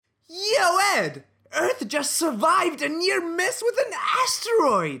Ed, Earth just survived a near miss with an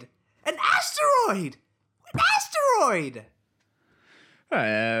asteroid. An asteroid! An asteroid!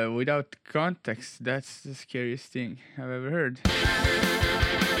 Without context, that's the scariest thing I've ever heard.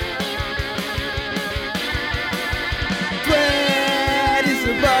 Dwayne is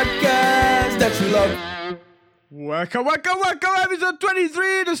a podcast that you love. Welcome, episode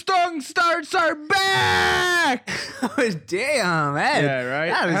 23, the Strong Starts are back! Oh, damn, Ed. Yeah, right?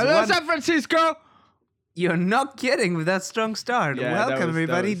 That is Hello, San Francisco! You're not kidding with that strong start. Yeah, Welcome,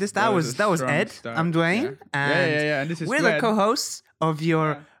 everybody. That was Ed. Start. I'm Dwayne. Yeah. And this is we're Dwed. the co-hosts of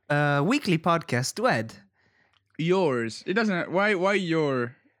your weekly podcast, Dwed. Yours. It doesn't. Why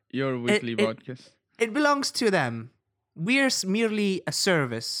your weekly podcast? It belongs to them. We're merely a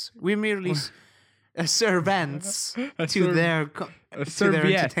service. We're merely servants to their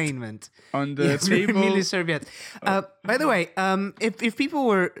entertainment. On the table. Merely serviette. By the way, if people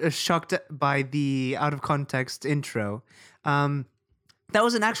were shocked by the out of context intro, that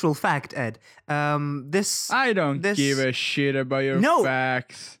was an actual fact, Ed. I don't give a shit about your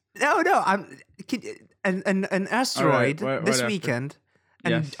facts. No. An asteroid What this happened? weekend,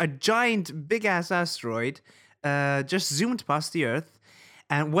 and a giant, big ass asteroid, just zoomed past the Earth.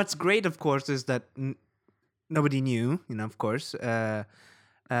 And what's great, of course, is that nobody knew. Of course, it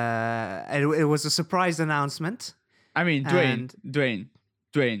was a surprise announcement. I mean, Dwayne.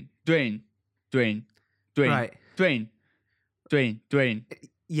 Right. Dwayne.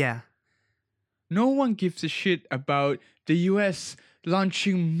 Yeah. No one gives a shit about the US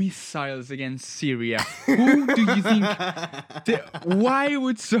launching missiles against Syria. Who do you think? Why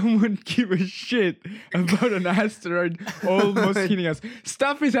would someone give a shit about an asteroid almost hitting us?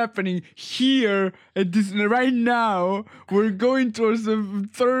 Stuff is happening here right now. We're going towards the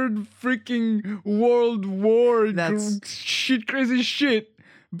third freaking world war. That's crazy shit.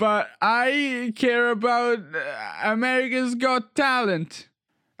 But I care about America's Got Talent,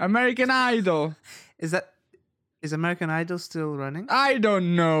 American Idol. Is American Idol still running? I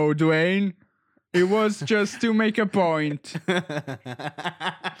don't know, Dwayne. It was just to make a point.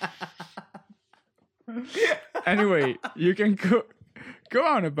 Anyway, you can go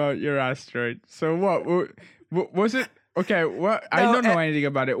on about your asteroid. So what was it? Okay, what? I don't know anything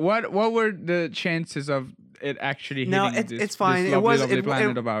about it. What were the chances of it actually hitting it's fine. this lovely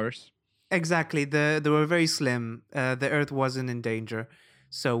planet of ours? Exactly. They were very slim. The Earth wasn't in danger.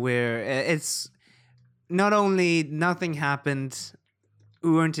 So it's not only nothing happened,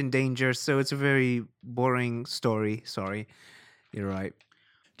 we weren't in danger, so it's a very boring story. Sorry. You're right.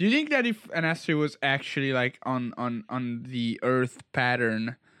 Do you think that if an asteroid was actually like on the Earth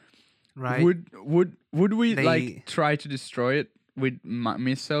pattern, right, would we like try to destroy it with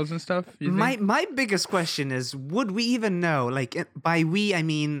missiles and stuff? My biggest question is, would we even know? Like, by we, I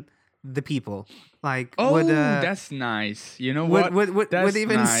mean the people. Like, that's nice. You know what? Would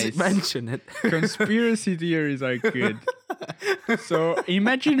even nice. Mention it. Conspiracy theories are good. So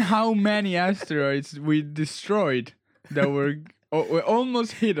imagine how many asteroids we destroyed that were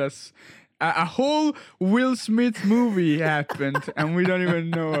almost hit us. A whole Will Smith movie happened, and we don't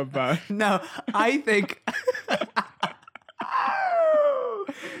even know about. No, I think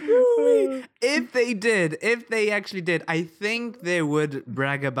if they actually did, I think they would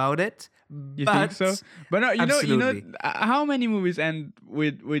brag about it. You think so? But no, you know, how many movies end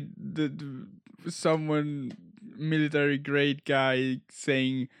with the someone military grade guy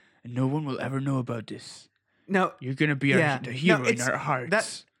saying, "No one will ever know about this. No, you're gonna be the hero in our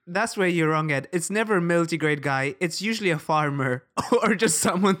hearts." That's where you're wrong, Ed. It's never a military grade guy. It's usually a farmer or just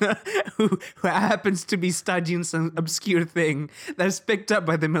someone who happens to be studying some obscure thing that's picked up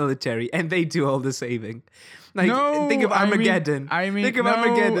by the military, and they do all the saving. Like, think of Armageddon.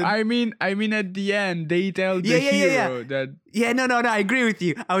 Armageddon. I mean, at the end, they tell the hero that. Yeah, no. I agree with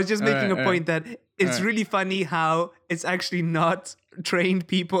you. I was just making a point that it's really funny how it's actually not trained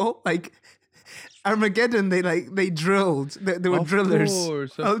people. Like, Armageddon, they drilled. They were drillers. Of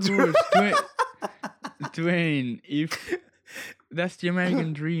course. Dwayne, if that's the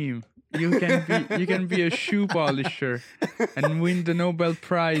American dream, you can be a shoe polisher and win the Nobel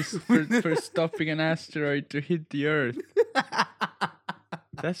Prize for stopping an asteroid to hit the Earth.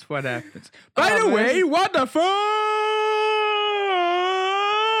 That's what happens. By the way, what the fuck?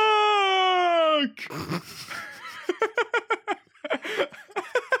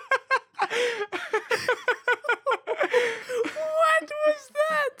 What was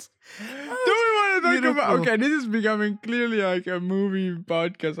that? Do we want to talk about? Okay, this is becoming clearly like a movie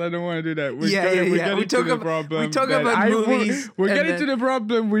podcast. I don't want to do that. We're getting to the problem. We talk about movies. We're getting to the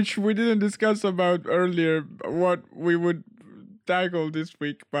problem which we didn't discuss about earlier. What we would tackle this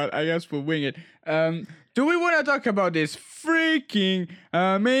week, but I guess we'll wing it. Do we want to talk about this freaking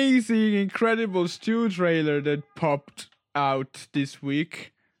amazing, incredible Stew trailer that popped out this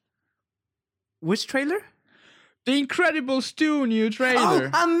week? Which trailer? The Incredible Stew new trailer.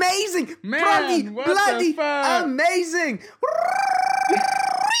 Oh, amazing! Man, what the bloody fuck? amazing!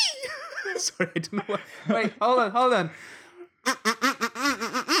 Sorry, I don't know what. Wait, hold on.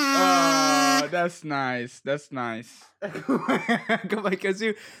 Oh, that's nice. That's nice. Come on,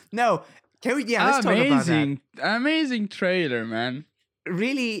 Kazoo. No, can we? Yeah, let's talk about that. Amazing trailer, man.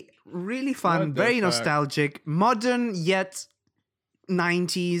 Really, really fun. What the Very fuck? nostalgic. Modern yet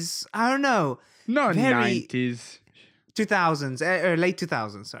 90s. I don't know. Not Very- 90s. 2000s, or late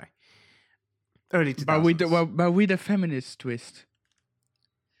 2000s. Sorry, early 2000s. But with a feminist twist.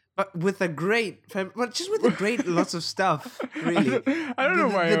 But with a great, just with a great lots of stuff. Really, I don't know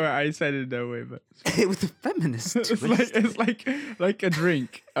The- why the- I said it that way, but with a feminist it's twist. like a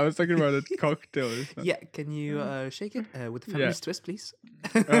drink. I was talking about a cocktail. Or something. Yeah, can you shake it with a Yeah. feminist twist, please?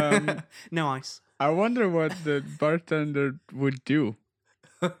 Um, No ice. I wonder what the bartender would do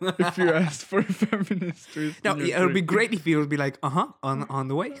if you asked for a feminist twist. No, in your it would be drink. great if you would be like, on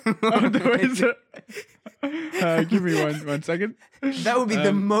the way. Otherwise, give me one second. That would be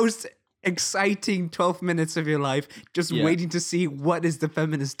the most exciting 12 minutes of your life, just Yeah. waiting to see what is the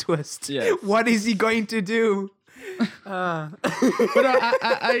feminist twist. Yes. What is he going to do? But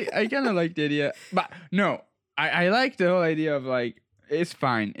I kind of like the idea. But no, I like the whole idea of like it's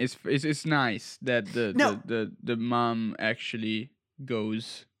fine. It's nice that No. the mom actually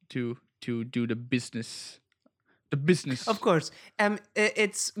goes to do the business. The business. Of course.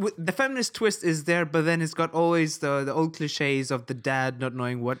 It's the feminist twist is there, but then it's got always the old cliches of the dad not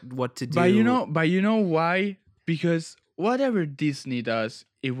knowing what to do. But you know why? Because whatever Disney does,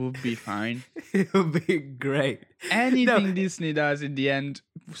 it will be fine. it'll be great. Anything Disney does in the end,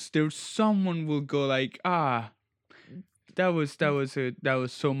 still someone will go like, that was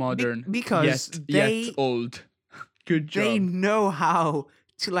so modern. because yet they- old. Good job. They know how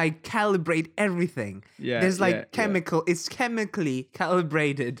to like calibrate everything. Yeah, There's like yeah, chemical. It's chemically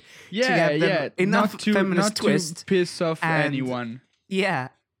calibrated to yeah, get them enough not to, feminist not twist. to piss off and- anyone. Yeah,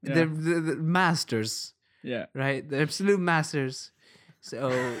 Yeah. the masters, Yeah. right? The absolute masters. So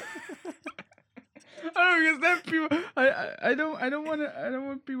Oh, because then people, I don't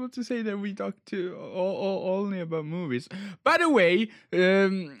want people to say that we talk to only about movies. By the way,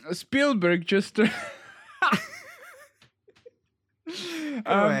 Spielberg just.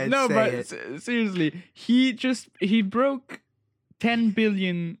 ahead, no, say but it. seriously, he broke $10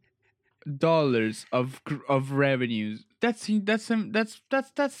 billion of revenues. That's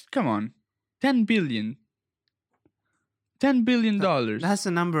come on, $10 billion dollars. that's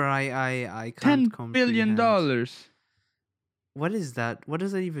a number I can't $10 billion dollars. What is that? What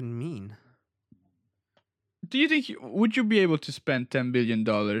does that even mean? Do you think would you be able to spend $10 billion?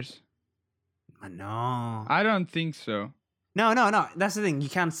 No. I don't think so. No. That's the thing. You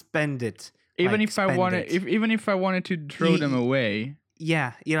can't spend it. Even like, if I spend wanted, it. even if I wanted to throw them away,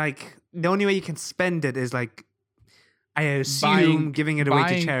 Yeah, you're like the only way you can spend it is like I assume Buying- giving it away to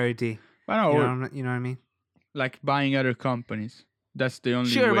buying- charity. I don't know, You know what I mean? like buying other companies. That's the only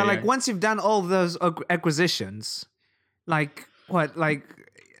Sure, way. but like once you've done all those acquisitions, like what? Like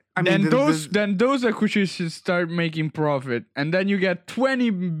I mean, then those acquisitions start making profit, and then you get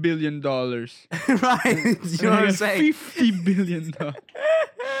 $20 billion. right? You know what I'm saying? $50 billion.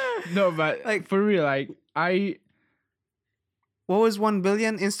 No, but Like- for real, like What was 1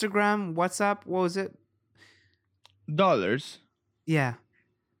 billion? Instagram, WhatsApp, what was it? dollars Yeah,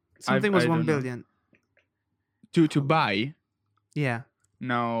 something was I 1 don't know. billion. to buy. Yeah.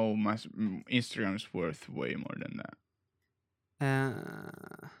 No, Instagram's worth way more than that.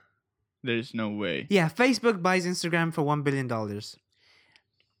 There's no way. Yeah, Facebook buys Instagram for $1 billion.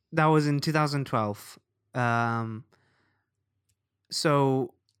 That was in 2012.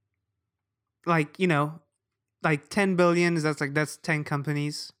 So, like, you know, like 10 billion, that's 10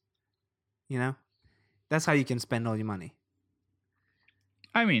 companies. You know? That's how you can spend all your money.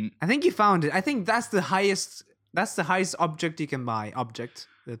 I mean, I think you found it. I think that's the highest object you can buy. Object.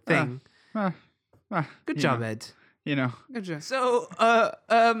 The thing. Good you job, know, Ed. You know. Good job. So,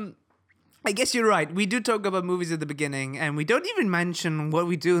 I guess you're right. We do talk about movies at the beginning, and we don't even mention what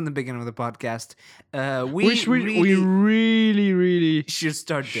we do in the beginning of the podcast. Which we really should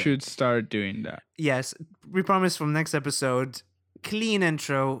start doing. should start doing that. Yes, we promise from next episode, clean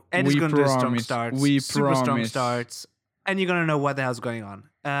intro, and it's We going to do strong promise. starts, We super strong promise. starts, and you're going to know what the hell's going on.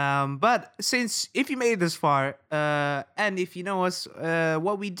 But since if you made it this far, and if you know us,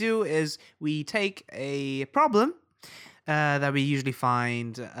 what we do is we take a problem, that we usually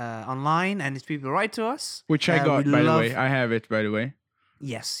find online, and if people write to us, Which I got, we by the love- way. I have it, by the way.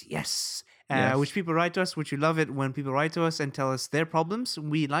 Yes, yes. Yes. Which people write to us, which we love it when people write to us and tell us their problems.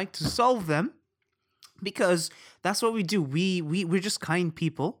 We like to solve them because that's what we do. We're just kind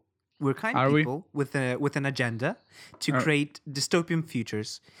people. We're kind Are we? people with an agenda to Are- create dystopian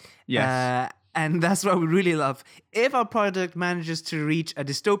futures. Yes. And that's what we really love. If our product manages to reach a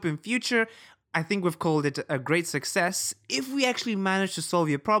dystopian future, I think we've called it a great success. If we actually manage to solve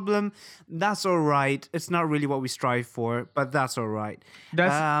your problem, that's all right. It's not really what we strive for, but that's all right.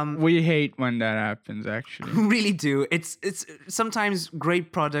 That's we hate when that happens, actually. Really do. It's sometimes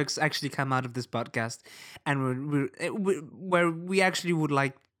great products actually come out of this podcast, and where we actually would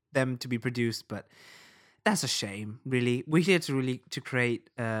like them to be produced, but that's a shame. Really, we're here to create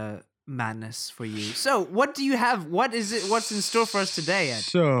madness for you. So, what do you have? What is it? What's in store for us today, Ed?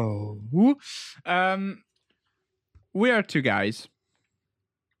 So, we are two guys.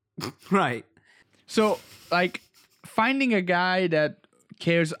 Right. So, like, finding a guy that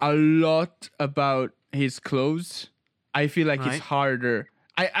cares a lot about his clothes, I feel like Right. it's harder.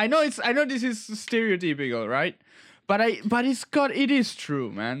 I know this is stereotypical, right? But it is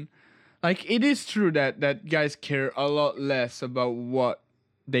true, man. Like, it is true that guys care a lot less about what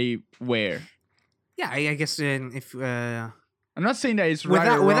they wear. Yeah, I guess if I'm not saying that it's right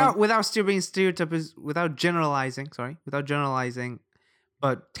or wrong. without still being stereotypical, without generalizing,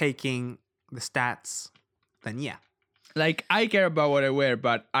 but taking the stats, then yeah. Like, I care about what I wear,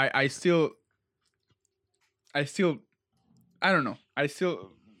 but I still I don't know. I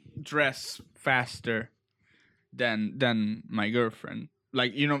still dress faster than my girlfriend.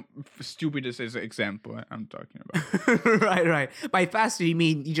 Like, you know, stupidest is an example I'm talking about. right. By faster, you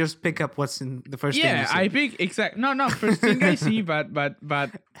mean you just pick up what's in the first thing you Yeah, see. I pick no first thing I see, but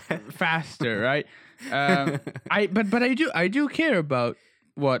faster, right? I do care about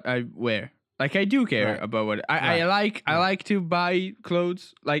what I wear. Like, I do care Right. about what I like to buy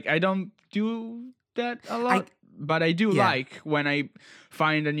clothes. Like, I don't do that a lot, but I do Yeah. like when I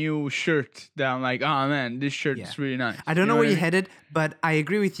find a new shirt that I'm like, oh man, this shirt Yeah. is really nice. I don't know what where you're mean? headed, but I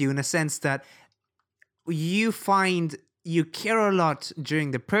agree with you in a sense that you find you care a lot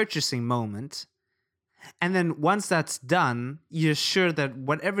during the purchasing moment. And then once that's done, you're sure that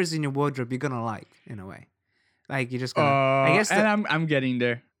whatever's in your wardrobe, you're going to like, in a way. Like, you're just going to... I guess and I'm getting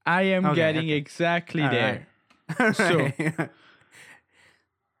there. I am Okay, getting okay. exactly All there. right. So-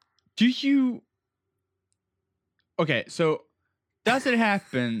 Do you... Okay, so does it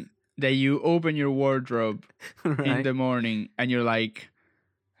happen that you open your wardrobe in Right. the morning and you're like,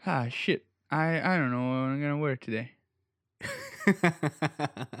 shit, I don't know what I'm gonna wear today?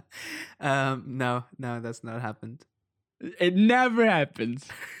 No, that's not happened. It never happens.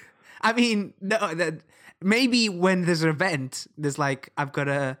 I mean, no, that maybe when there's an event, there's like I've got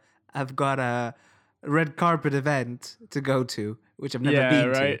a red carpet event to go to, which I've never Yeah, been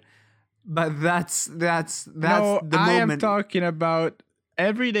right. to. But that's No, the I am moment. talking about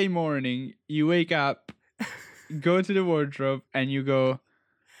everyday morning. You wake up, go to the wardrobe, and you go,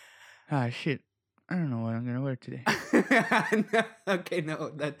 shit, I don't know what I'm gonna wear today. Okay, no,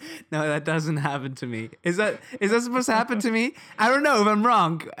 that doesn't happen to me. Is that supposed to happen to me? I don't know if I'm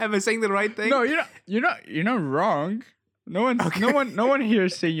wrong. Am I saying the right thing? No, you're not wrong. No one here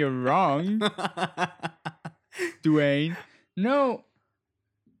is saying you're wrong, Dwayne. No,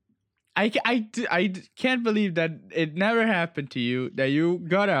 I can't believe that it never happened to you. That you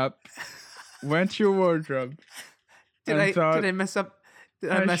got up, went to your wardrobe, Did and I thought, mess up? Did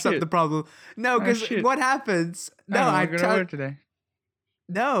I mess up shit. the problem? No, because shit. what happens? No, I I don't know what I'm gonna wear today.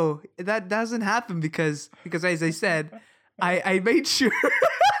 no, that doesn't happen because as I said, I made sure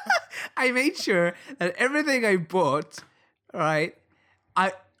I made sure that everything I bought, right,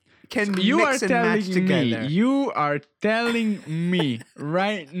 I can You are mix and match telling together. me. You are telling me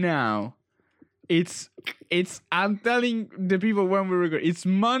right now. It's. I'm telling the people when we record. It's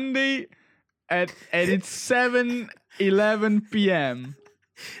Monday, and it's 7:11 p.m.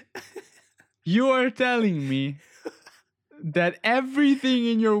 You are telling me that everything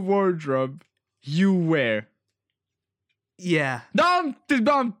in your wardrobe you wear. Yeah.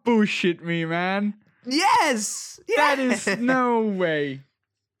 Don't bullshit me, man. Yes. That yes. is no way.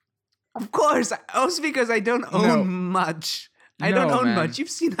 Of course. Also because I don't own No. much. I don't No, own man. much. You've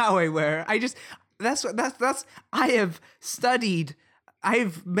seen how I wear. That's I have studied.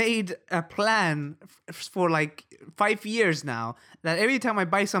 I've made a plan for like 5 years now that every time I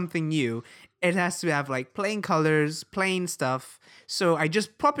buy something new, it has to have like plain colors, plain stuff. So I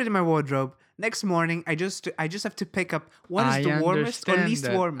just pop it in my wardrobe. Next morning, I just have to pick up what is the warmest or understand least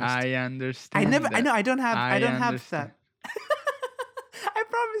that. warmest. I understand. I know I don't have I don't have understand. that. I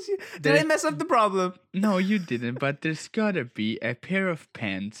promise you. Did I There's- mess up the problem? No, you didn't. But there's gotta be a pair of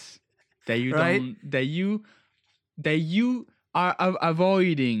pants that you Right. don't that you are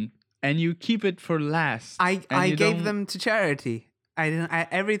avoiding, and you keep it for last. and I you gave don't- them to charity. I didn't.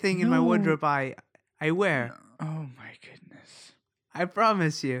 Everything in my No. wardrobe I wear. Oh my goodness. I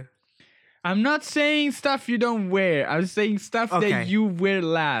promise you. I'm not saying stuff you don't wear. I'm saying stuff Okay. that you wear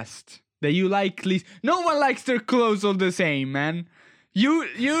last. That you like least. No one likes their clothes all the same, man. You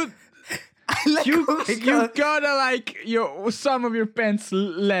I like you all my you clothes. gotta like some of your pants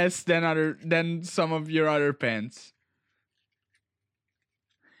less than some of your other pants.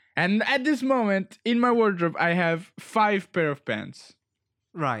 And at this moment in my wardrobe, I have 5 pair of pants.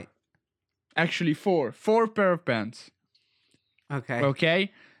 Right. Actually, 4 pair of pants. Okay.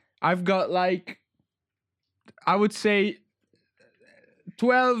 Okay, I've got like, I would say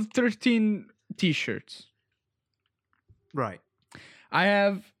 12, 13 t-shirts. Right. I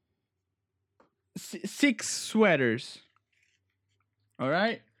have 6 sweaters. All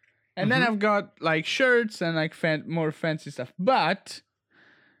right. And then Mhm. I've got like shirts and like more fancy stuff. But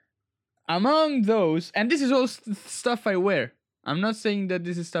among those, and this is all stuff I wear. I'm not saying that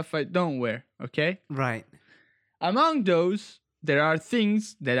this is stuff I don't wear. Okay. Right. Among those, there are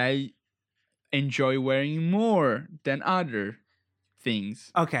things that I enjoy wearing more than other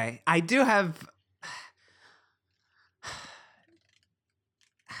things. Okay. I do have.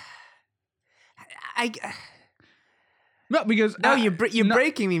 I. No, because No, you're no-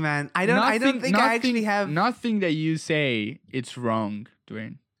 breaking me, man. I don't think I actually have. nothing that you say. It's wrong,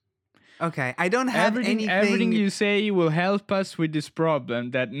 Dwayne. Okay, I don't have Everything anything. you say will help us with this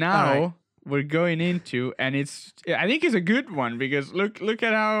problem that now Alright. we're going into, and I think it's a good one because look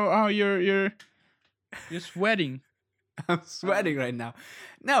at how you're sweating. I'm sweating right now.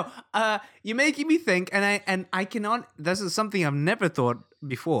 No, you're making me think, and I cannot. This is something I've never thought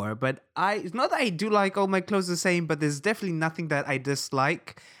before. But it's not that I do like all my clothes the same, but there's definitely nothing that I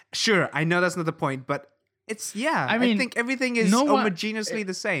dislike. Sure, I know that's not the point, but it's I mean, think everything is no one- homogeneously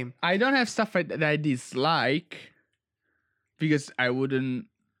the same. I don't have stuff that I dislike because I wouldn't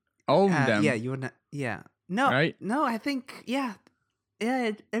own them. Yeah, you would. Yeah, no, Right? no. I think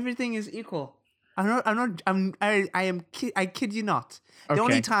everything is equal. I kid you not. The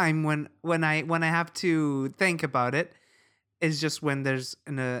only Okay. time when I have to think about it is just when there's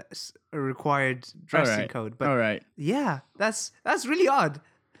a required dressing Alright, code. But all right. yeah, that's really odd.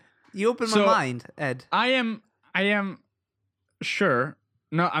 You open my So- mind, Ed. I am sure.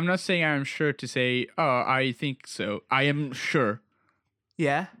 No, I'm not saying I'm sure to say, oh, I think so. I am sure,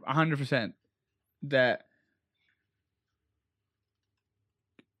 Yeah. 100%, that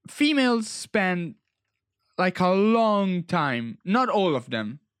females spend like a long time, not all of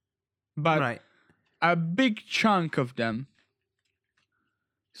them, but Right. a big chunk of them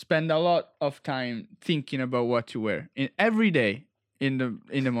spend a lot of time thinking about what to wear every day in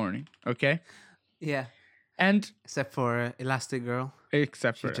the morning, okay? Yeah. And Except for Elastic Girl,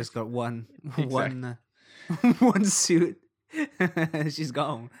 except she for just got one Exact. one suit. She's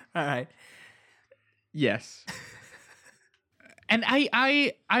gone. All right. yes. And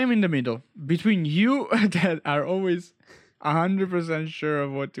I am in the middle between you that are always 100% sure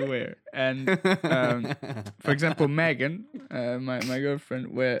of what to wear, and for example, Megan, my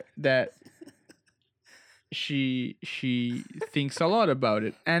girlfriend, where that she thinks a lot about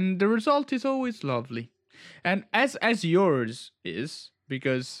it, and the result is always lovely, and as yours is,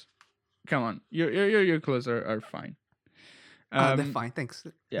 because come on, your clothes are fine. Oh, they're fine. Thanks.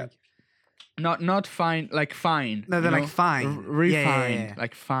 yeah. Thank you. Not fine, like fine. No, they're you like know? fine. Refined, Yeah.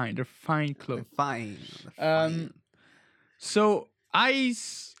 like fine. They're fine clothes. They're fine. They're Um, fine. So I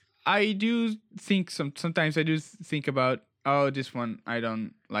do think sometimes I do think about, oh, this one I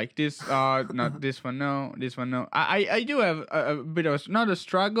don't like this. Not this one. No, this one. No. I do have a bit of not a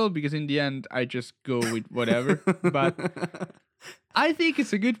struggle, because in the end I just go with whatever. But I think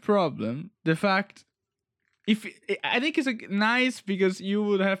it's a good problem. The fact, I think it's nice because you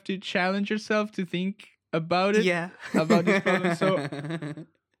would have to challenge yourself to think about it. yeah. about this problem, so-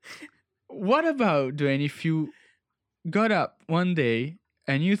 What about, Dwayne, if you got up one day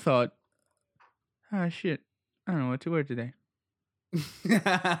and you thought, ah, shit, I don't know what to wear today.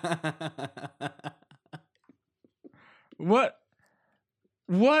 What?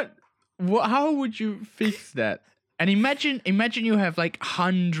 How would you fix that? And imagine you have like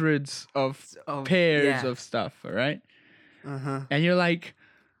hundreds of Oh, pairs yeah. of stuff, all right? Uh-huh. And you're like,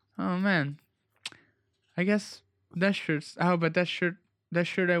 oh man, I guess that shirt's, how about that shirt? That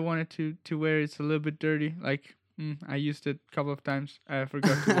shirt I wanted to wear, it's a little bit dirty. Like, I used it a couple of times. I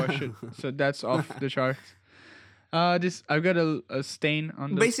forgot to wash it, so that's off the charts. This I've got a stain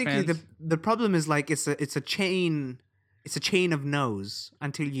on those Basically, pants. the problem is like it's a chain. It's a chain of no's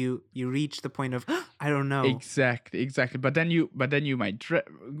until you reach the point of I don't know. Exactly. But then you might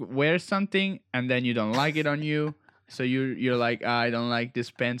wear something and then you don't like it on you, so you're like, I don't like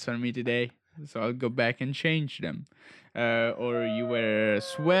this pants on me today, so I'll go back and change them. Or you wear a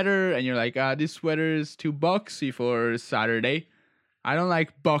sweater and you're like, this sweater is too boxy for Saturday. I don't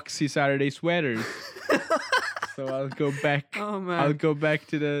like boxy Saturday sweaters. So I'll go back. Oh man. I'll go back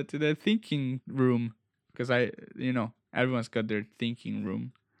to the thinking room, because everyone's got their thinking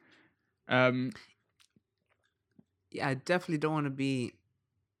room. Yeah, I definitely don't want to be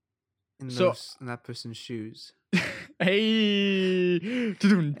in So- in that person's shoes. Hey.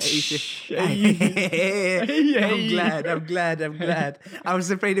 I'm glad. I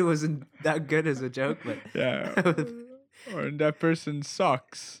was afraid it wasn't that good as a joke, but Yeah. Or in that person's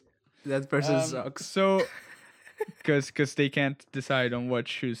socks. that person sucks. So, because they can't decide on what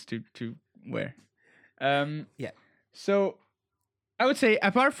shoes to wear. Yeah. So, I would say,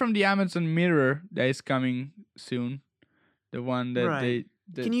 apart from the Amazon Mirror that is coming soon, the one that Right.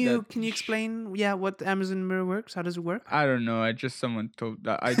 they Can you explain what the Amazon Mirror works? How does it work? I don't know. Someone told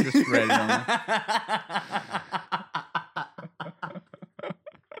that. I just read it online.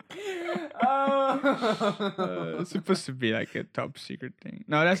 It's supposed to be like a top secret thing.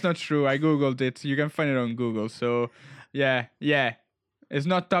 No, that's not true. I googled it. You can find it on Google. So, yeah, it's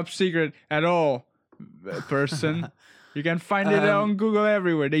not top secret at all, person. You can find it on Google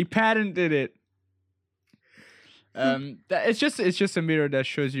everywhere. They patented it. It's just a mirror that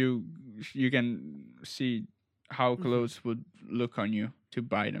shows you can see how clothes would look on you to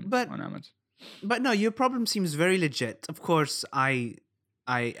buy them on Amazon. But no, your problem seems very legit. Of course, I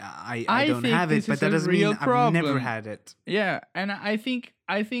don't think have it, this but is that a doesn't real mean I've never problem. had it. Yeah, and I think.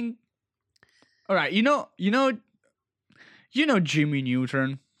 All right, you know Jimmy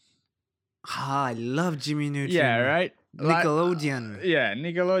Neutron. I love Jimmy Neutron. Yeah, right. Nickelodeon. Yeah,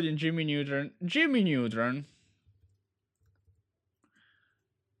 Nickelodeon. Jimmy Neutron. Jimmy Neutron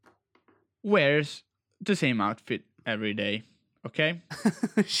wears the same outfit every day. Okay.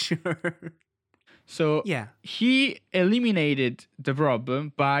 Sure. So Yeah. he eliminated the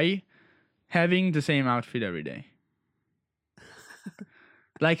problem by having the same outfit every day.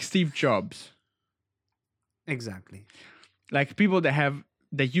 Like Steve Jobs. Exactly. Like people that them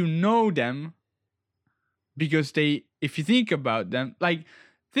because if you think about them, like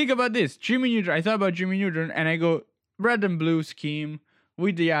think about this. Jimmy Neutron. I thought about Jimmy Neutron and I go red and blue scheme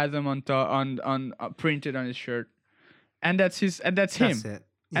with the atom on printed on his shirt. And that's him. That's it.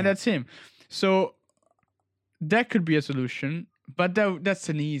 Yeah. And that's him. So that could be a solution, but that's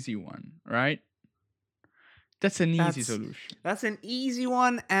an easy one, right? That's an easy solution. That's an easy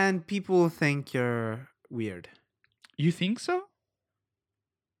one, and people think you're weird. You think so?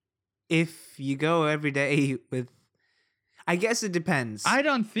 If you go every day with, I guess it depends. I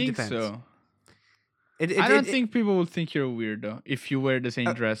don't think depends. so. I don't think people will think you're a weirdo if you wear the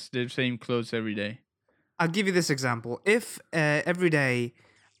same dress, the same clothes every day. I'll give you this example. If every day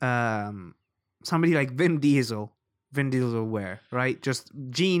somebody like Vin Diesel wear, right? Just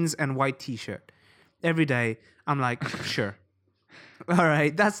jeans and white t-shirt. Every day, I'm like, sure. All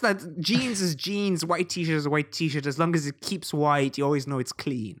right, that's jeans is jeans, white t-shirt is a white t-shirt. As long as it keeps white, you always know it's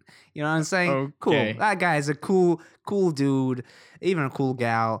clean. You know what I'm saying? Okay. Cool. That guy is a cool dude, even a cool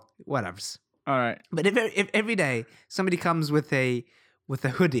gal, whatever's. All right. But if every day somebody comes with a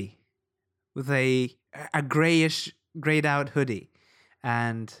hoodie, with a grayish, grayed out hoodie,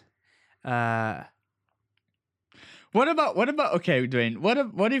 and what about okay, Dwayne?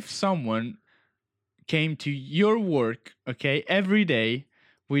 What if someone came to your work, okay, every day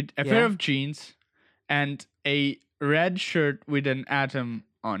with a pair of jeans and a red shirt with an atom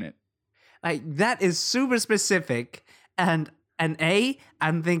on it? Like that is super specific, and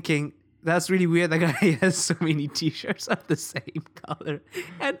I'm thinking that's really weird. That guy has so many t-shirts of the same color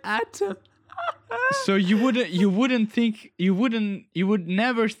and atom. So you would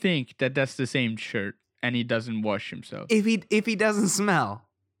never think that that's the same shirt and he doesnn't wash himself. If he doesn't smell.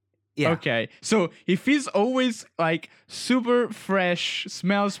 Yeah. Okay. So if he's always like super fresh,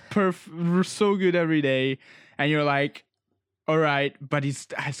 smells so good every day, and you're like, all right, but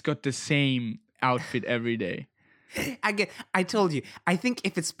has got the same outfit every day. I told you. I think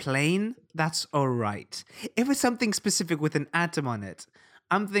if it's plain, that's all right. If it's something specific with an atom on it,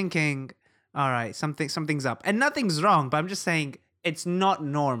 I'm thinking, all right, something's up, and nothing's wrong. But I'm just saying it's not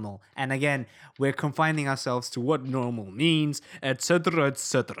normal. And again, we're confining ourselves to what normal means, etc.,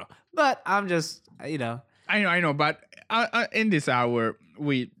 etc. But I'm just, I know. But in this hour,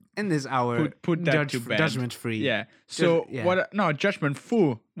 we in this hour. Put that to bed. Judgment free. Yeah. So yeah. what? No, judgment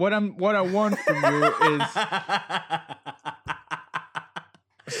full. What I want from you is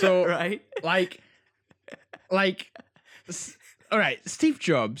so Right. All right, Steve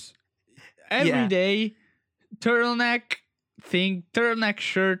Jobs. Every Yeah. day, turtleneck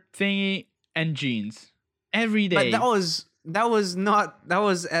shirt thingy, and jeans. Every day. But that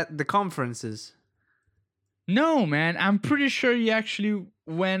was at the conferences. No, man, I'm pretty sure he actually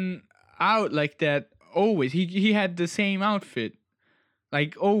went out like that always. He had the same outfit,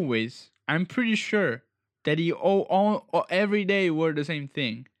 like always. I'm pretty sure that he all every day wore the same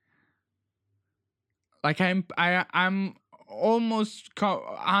thing. Like I'm almost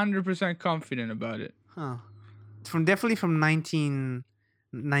 100% confident about it. Huh. Definitely from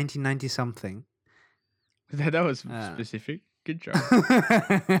 1990 something. That was specific. Good job.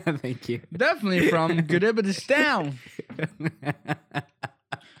 Thank you. Definitely from Goodibbidistown.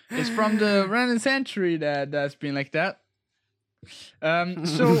 It's from the Renaissance century that's been like that.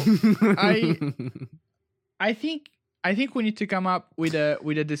 So I think we need to come up with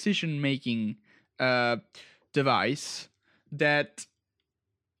a decision making device that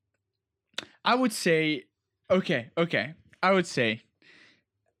I would say I would say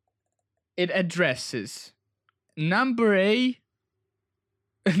it addresses number A.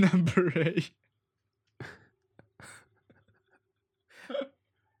 Number A.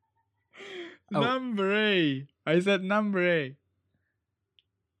 I said number A.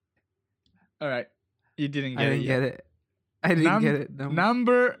 All right. You didn't get it. I didn't get it.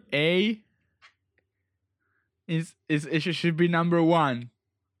 Number A is it should be number 1.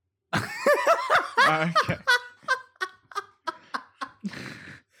 Okay.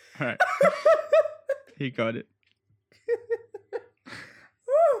 All right. He got it.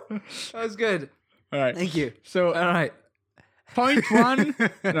 That was good. All right. Thank you. So, All right. point 1.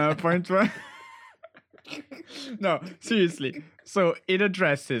 No, point 1. No, seriously. So it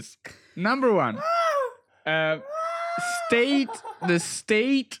addresses number 1. The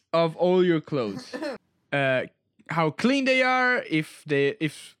state of all your clothes. How clean they are,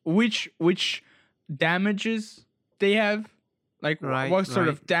 which damages they have, like what sort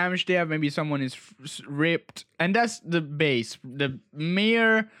of damage they have. Maybe someone is ripped, and that's the base, the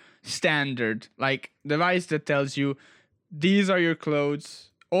mere standard, like device that tells you these are your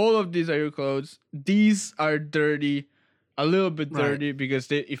clothes. All of these are your clothes. These are dirty, a little bit dirty,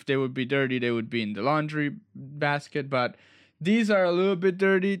 because if they would be dirty, they would be in the laundry basket. But these are a little bit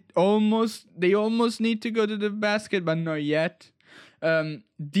dirty. They almost need to go to the basket, but not yet.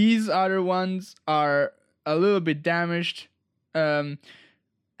 These other ones are a little bit damaged, and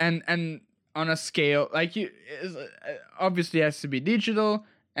on a scale, like obviously has to be digital,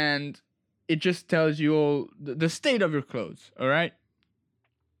 and it just tells you all the state of your clothes. All right.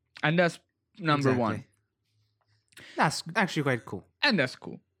 And that's number 1. That's actually quite cool. And that's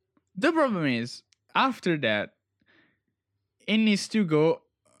cool. The problem is, after that, it needs to go,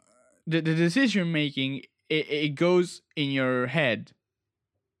 the decision making, it goes in your head.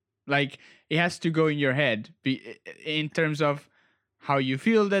 Like, it has to go in your head in terms of how you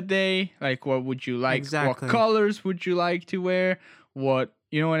feel that day. Like, what would you like? Exactly. What colors would you like to wear? What,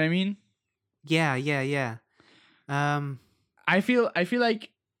 you know what I mean? Yeah. I feel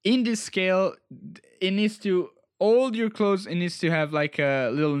like in this scale, it needs to, all your clothes, it needs to have like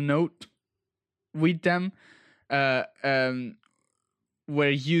a little note with them, where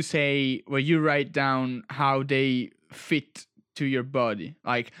you write down how they fit to your body.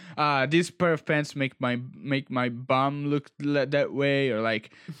 Like, this pair of pants make my bum look that way, or like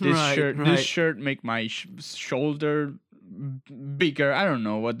this shirt make my shoulder bigger. I don't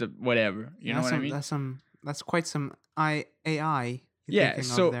know whatever. You know what I mean? That's quite some AI. Yeah.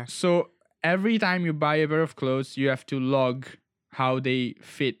 So every time you buy a pair of clothes, you have to log how they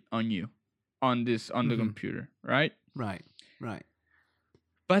fit on you, on the computer, right? Right.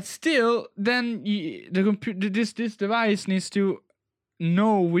 But still, then the computer, this device needs to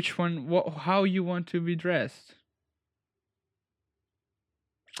know which one, how you want to be dressed.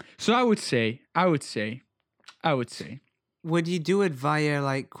 So I would say. Would you do it via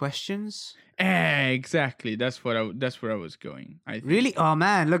like questions? Exactly. That's where I was going. I think. Really? Oh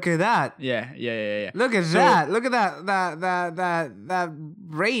man, look at that. Yeah. Look at that. Look at that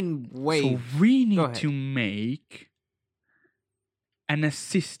brain wave. So we need to make an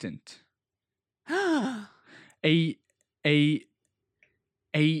assistant. a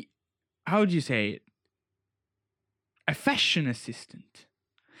how do you say it? A fashion assistant.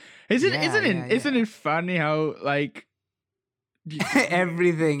 Isn't it funny how like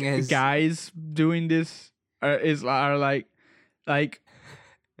everything is guys doing this are like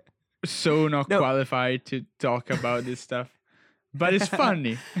so not No. qualified to talk about this stuff, but it's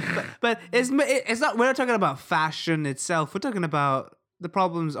funny. But it's not. We're not talking about fashion itself. We're talking about the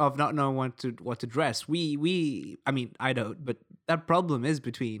problems of not knowing what to dress. I mean, I don't, but that problem is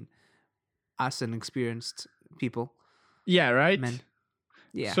between us and experienced people, Yeah, right. men.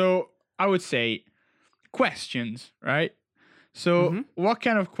 Yeah. So I would say questions, right? So Mhm. what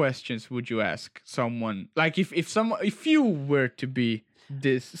kind of questions would you ask someone? Like if you were to be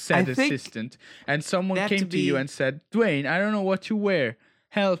this said I think assistant and someone that came to to you be- and said, Dwayne, I don't know what to wear.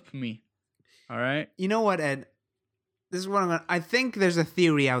 Help me. All right. You know what, Ed? This is what I'm gonna. I think there's a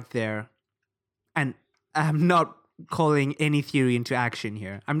theory out there, and I'm not calling any theory into action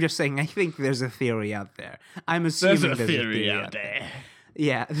here. I'm just saying I think there's a theory out there. I'm assuming There's a there's theory out there.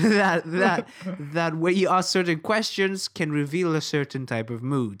 Yeah, that where you ask certain questions can reveal a certain type of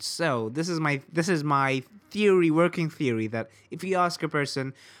mood. So this is my theory, working theory, that if you ask a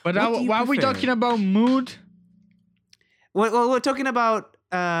person, But what do you why are we prefer? talking about mood? Well, we're talking about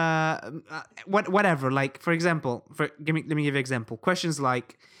whatever. Like, for example, let me give you an example. Questions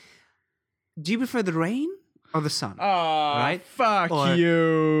like, do you prefer the rain or the sun? Oh, Right? fuck Or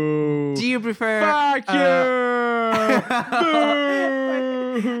you. Do you prefer Fuck you.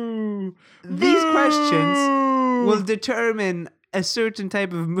 Boo. These questions Boo. will determine a certain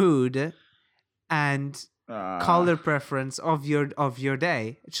type of mood and color preference of your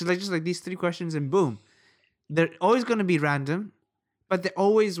day. It's just like these three questions, and boom, they're always going to be random, but they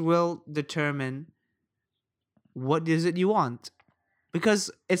always will determine what is it you want, because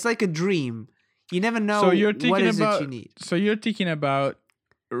it's like a dream. You never know So you're what thinking is about it you need. So you're thinking about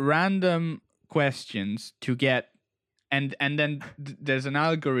random questions to get and then there's an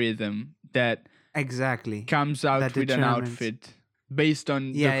algorithm that Exactly. comes out That with an determines. outfit based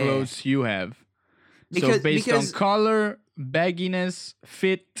on Yeah, the yeah, clothes you have. Because- so based because- on color, bagginess,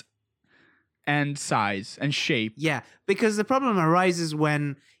 fit, and size and shape. Yeah, because the problem arises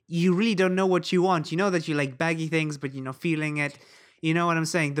when you really don't know what you want. You know that you like baggy things, but you're not feeling it. You know what I'm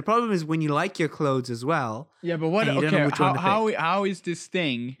saying? The problem is when you like your clothes as well. Yeah, but what? And you don't know Okay, which one to how is this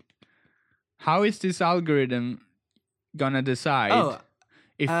thing? How is this algorithm gonna decide Oh,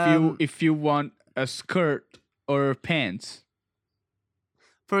 if you want a skirt or pants?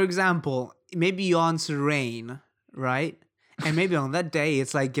 for example, maybe you answer rain, right? And maybe on that day,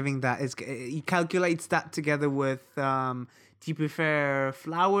 it's like giving that. It calculates that together with. Do you prefer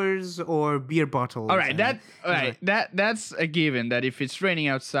flowers or beer bottles? All right, And that's a given. That if it's raining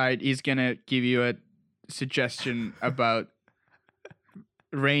outside, he's gonna give you a suggestion about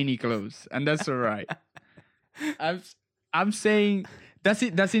rainy clothes, and that's all right. I'm saying,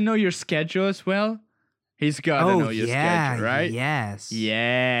 does he know your schedule as well? He's gotta know your schedule, right? Yes.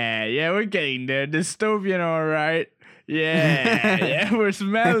 Yeah, we're getting there. Dystopian, all right. Yeah, we're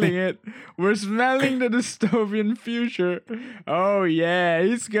smelling it. We're smelling the dystopian future. Oh yeah,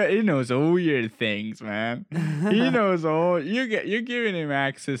 he knows all your things, man. He knows all. You're giving him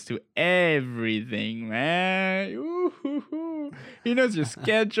access to everything, man. Ooh-hoo-hoo. He knows your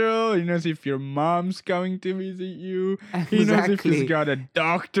schedule. He knows if your mom's coming to visit you. He knows if he's Exactly. got a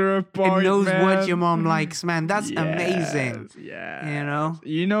doctor It appointment. knows what your mom likes, man. That's amazing. Yeah. You know?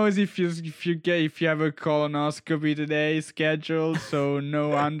 You know, as if you have a colonoscopy today scheduled, so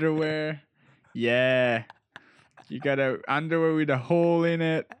no underwear. Yeah. You got a underwear with a hole in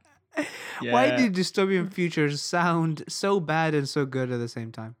it. Yeah. Why do dystopian futures sound so bad and so good at the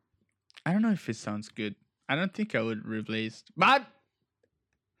same time? I don't know if it sounds good. I don't think I would replace, but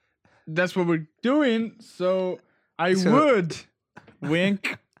that's what we're doing. So I So- would.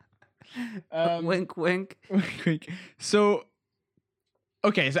 Wink. Wink, wink. Wink, wink. So,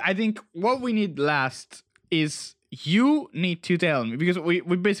 okay. So I think what we need last is you need to tell me, because we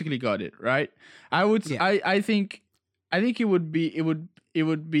basically got it right. I would. Yeah. I think it would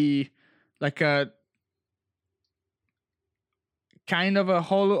be like a kind of a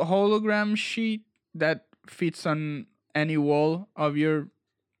hologram sheet that fits on any wall of your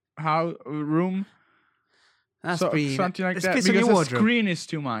room. That's pretty. Something like it that. fits on Because your a wardrobe. screen is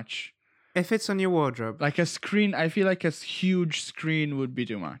too much. It fits on your wardrobe. Like a screen, I feel like a huge screen would be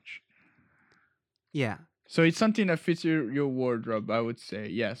too much. Yeah. So it's something that fits your wardrobe, I would say.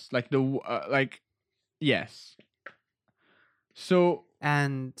 Yes, like yes. So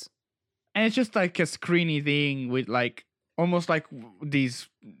And it's just like a screeny thing with like almost like these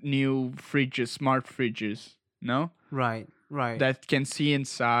new fridges, smart fridges, no? right. That can see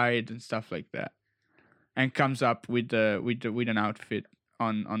inside and stuff like that, and comes up with an outfit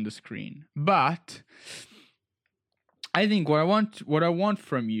on the screen. But I think what I want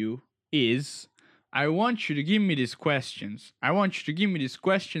from you is I want you to give me these questions. I want you to give me these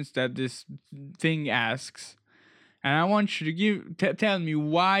questions that this thing asks. And I want you to tell me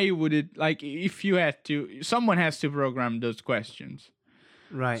why would it, like, if you had to, someone has to program those questions.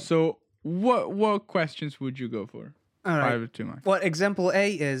 Right. So what questions would you go for? All right. 5 or too much. Well, example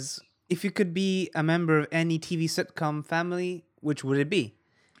A is, if you could be a member of any TV sitcom family, which would it be?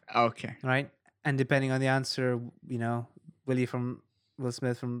 Okay. Right? And depending on the answer, Will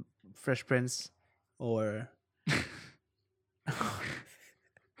Smith from Fresh Prince, or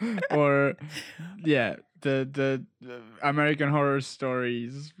Or the American Horror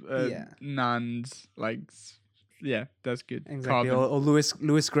Stories, nuns, like, that's good. exactly, Coven. or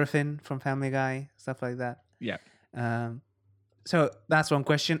Louis Griffin from Family Guy, stuff like that. Yeah. So that's one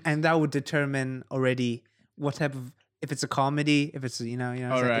question, and that would determine already what type of, if it's a comedy, if it's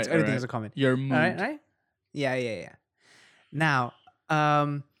everything is a comedy. Your mood. Right? Yeah. Now,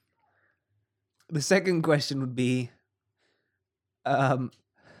 the second question would be,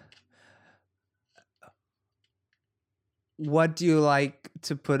 what do you like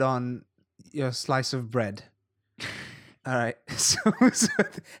to put on your slice of bread? All right.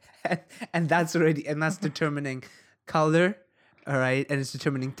 And that's determining color. All right. And it's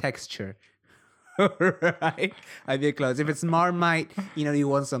determining texture. Right. I'd be close. If it's Marmite, you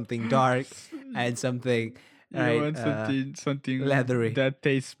want something dark and something. You want something leathery that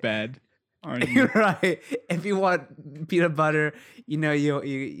tastes bad on you. Right. If you want peanut butter,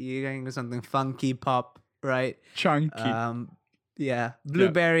 you're going with something funky pop, right? Chunky.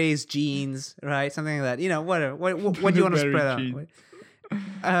 Blueberries, jeans, right? Something like that. Whatever. What do you want to spread out?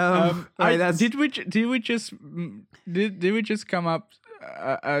 Did we just come up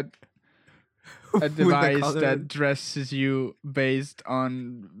a device that dresses you based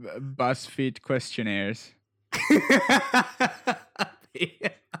on BuzzFeed questionnaires?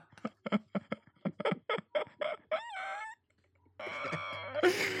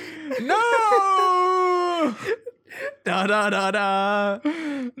 No! Da.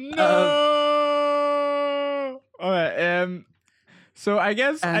 No! Alright, so I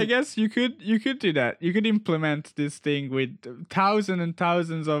guess you could do that. You could implement this thing with thousands and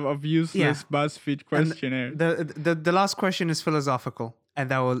thousands of useless BuzzFeed questionnaires. The last question is philosophical, and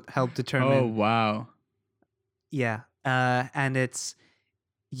that will help determine. Oh wow! Yeah, and it's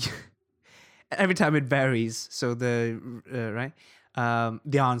every time it varies. So the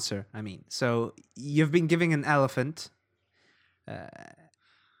answer. I mean, so you've been giving an elephant.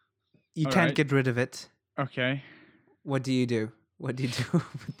 You can't get rid of it. Okay. What do you do? What do you do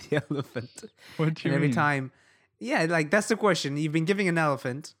with the elephant? What do you mean? Every time, that's the question. You've been giving an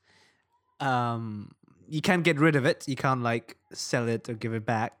elephant. You can't get rid of it. You can't sell it or give it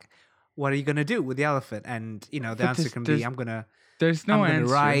back. What are you gonna do with the elephant? And the answer can be, There's no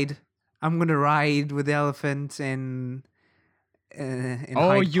answer. I'm gonna ride with the elephant in Hyde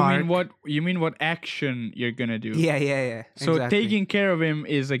Park. You mean what action you're gonna do? Yeah. So exactly. taking care of him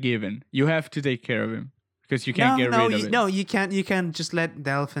is a given. You have to take care of him because you can't get rid of it. No, you can't. You can't just let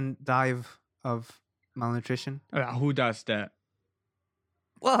the elephant die of malnutrition. Who does that?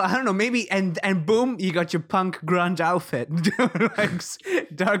 Well, I don't know. Maybe and boom, you got your punk grunge outfit,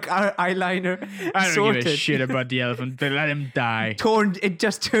 dark eyeliner. I don't sorted. give a shit about the elephant. They let him die. Torn. It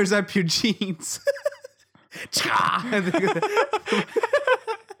just tears up your jeans.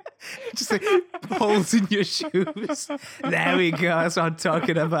 Just holes in your shoes. There we go. That's what I'm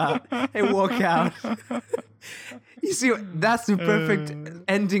talking about. Hey, walk out. You see, that's the perfect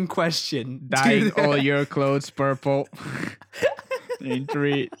ending question. Dyeing all your clothes purple. In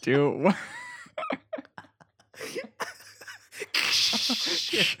 3, 2, 1.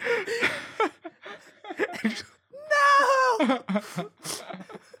 No!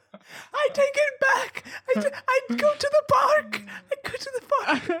 I take it back. I'd go to the park.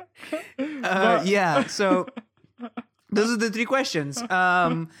 Yeah. So those are the 3 questions.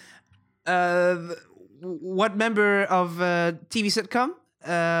 What member of TV sitcom?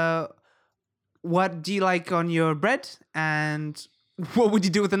 What do you like on your bread? And what would you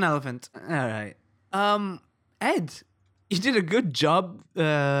do with an elephant? All right. Ed, you did a good job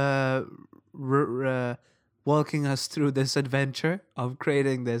walking us through this adventure of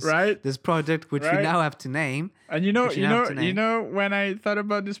creating this this project, which we now have to name. And you know when I thought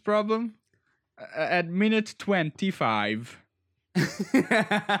about this problem at minute 25.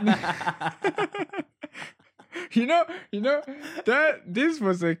 You know that this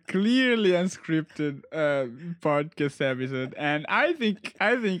was a clearly unscripted podcast episode, and I think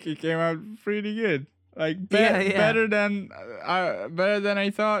it came out pretty good. Better than I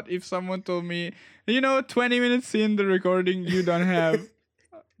thought. If someone told me, 20 minutes in the recording, you don't have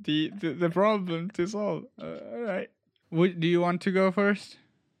the problem to solve. All right. Do you want to go first?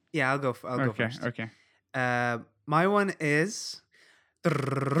 Yeah, I'll go Okay. first. Okay. My one is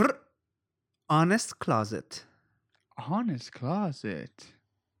honest closet. Honest closet.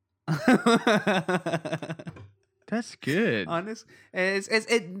 That's good. Honest.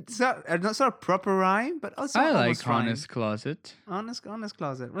 It's not a proper rhyme, but also I almost like rhyme. honest closet. Honest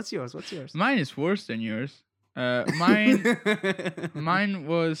closet. What's yours? Mine is worse than yours. Mine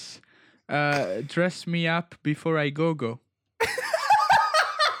was dress me up before I go.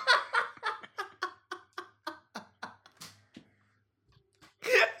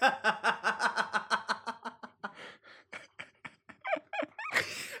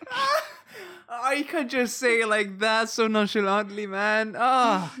 Oh, you can't just say it like that so nonchalantly, man.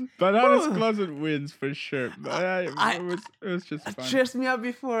 Ah, But honest closet wins for sure. But it was just fun. dress me up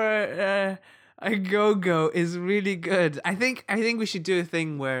before I go is really good. I think we should do a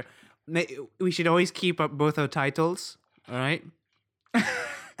thing where we should always keep up both our titles, all right?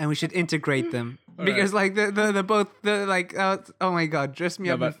 And we should integrate them because like the both the like oh my god, dress me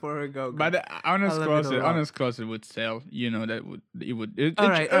up before I go. But the honest I love it a lot. honest closet would sell. You know that would. All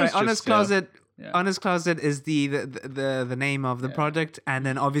right. Honest sell. Closet. Yeah. Honest Closet is the name of the product, and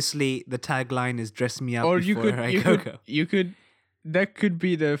then obviously the tagline is "Dress me up Or before I go." you could that could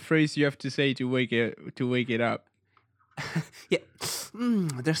be the phrase you have to say to wake it up. Yeah,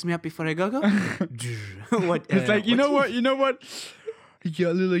 dress me up before I go. What? It's like you know what. Yeah,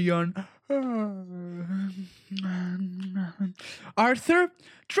 little yawn. Arthur,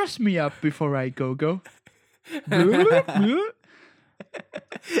 dress me up before I go.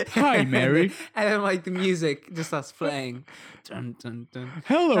 Hi, Mary. And then like the music just starts playing. Dun, dun, dun.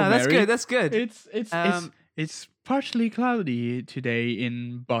 Hello, Oh, that's Mary. good. That's good. It's partially cloudy today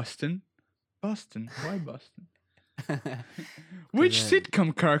in Boston. Boston? Why Boston? Which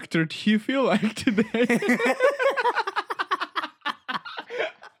sitcom character do you feel like today?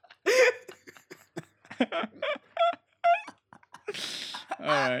 All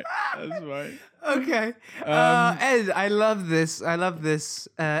right, that's fine. Okay. Ed, I love this.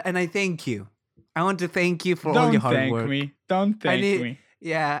 And I thank you. I want to thank you for all your hard work. Don't thank me.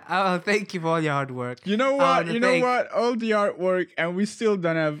 Yeah, I'll thank you for all your hard work. You know what? All the artwork, and we still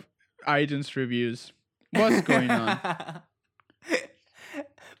don't have iTunes reviews. What's going on?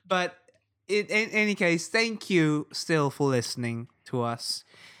 But in any case, thank you still for listening to us.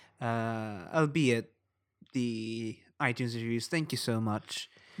 Albeit the iTunes reviews. Thank you so much.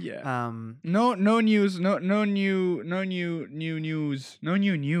 Yeah. No news. No new news. No new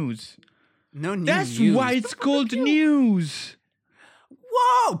news. No new That's news. why it's called news.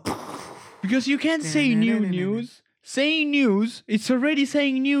 Whoa! Because you can't say new news. Saying news, it's already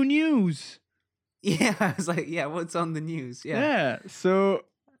saying new news. Yeah, I was like, yeah, what's on the news? Yeah. So,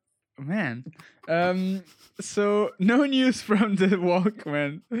 man. So no news from the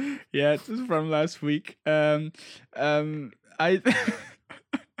Walkman yet from last week. I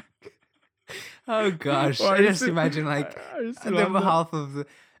Oh gosh! Well, I just imagine like still on on that.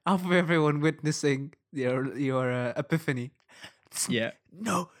 half of everyone witnessing your epiphany. Yeah.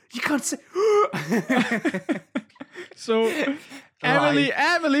 No, you can't say. So, Emily,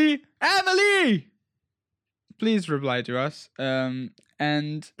 please reply to us. And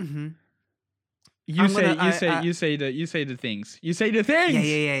Mhm. you I'm say gonna- you say the things. You say the things.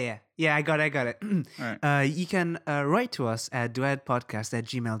 Yeah. Yeah, I got it. Alright. You can write to us at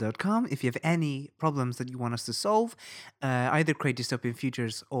duetpodcast@gmail.com if you have any problems that you want us to solve, either create dystopian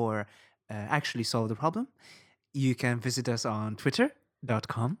futures or actually solve the problem. You can visit us on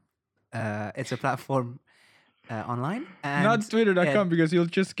twitter.com. It's a platform online. And Not twitter.com because you'll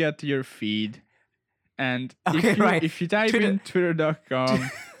just get to your feed. And Okay, right. if you type Twitter- in twitter.com,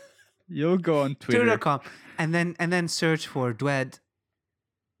 you'll go on Twitter. Twitter.com and then search for _podcast.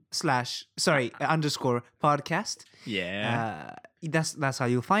 Yeah. That's how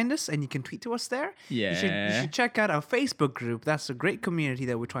you'll find us, and you can tweet to us there. You should check out our Facebook group. That's a great community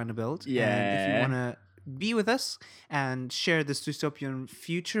that we're trying to build. And if you Yeah. want to be with us and share this dystopian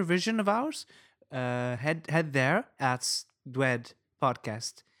future vision of ours, head there at Dwed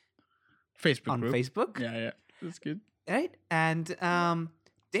Podcast Facebook on group. Facebook. Yeah. That's good. Right? And damn,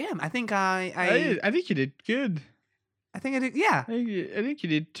 I think I think you did good. think I did. Yeah. I think you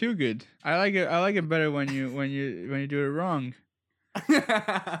did too good. I like it better when you do it wrong.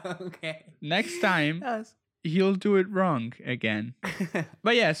 Okay. Next time Yes. he'll do it wrong again.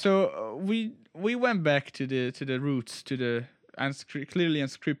 But yeah, so we went back to the roots, to the clearly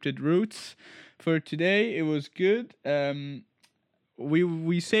unscripted roots. For today, it was good.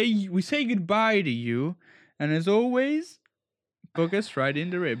 We say goodbye to you, and as always, Focus right in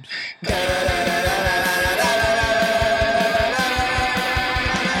the ribs.